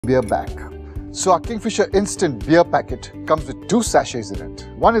beer back. So our Kingfisher instant beer packet comes with 2 sachets in it.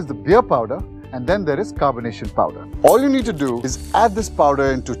 One is the beer powder and then there is carbonation powder. All you need to do is add this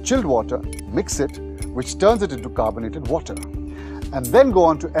powder into chilled water, mix it, which turns it into carbonated water. And then go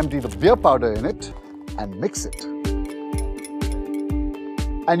on to empty the beer powder in it and mix it.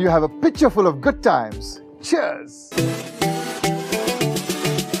 And you have a pitcher full of good times. Cheers!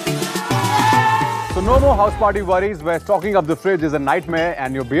 So no more house party worries where stocking up the fridge is a nightmare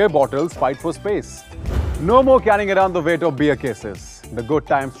and your beer bottles fight for space. No more carrying around the weight of beer cases. The good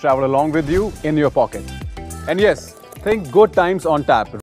times travel along with you in your pocket. And yes, think good times on tap.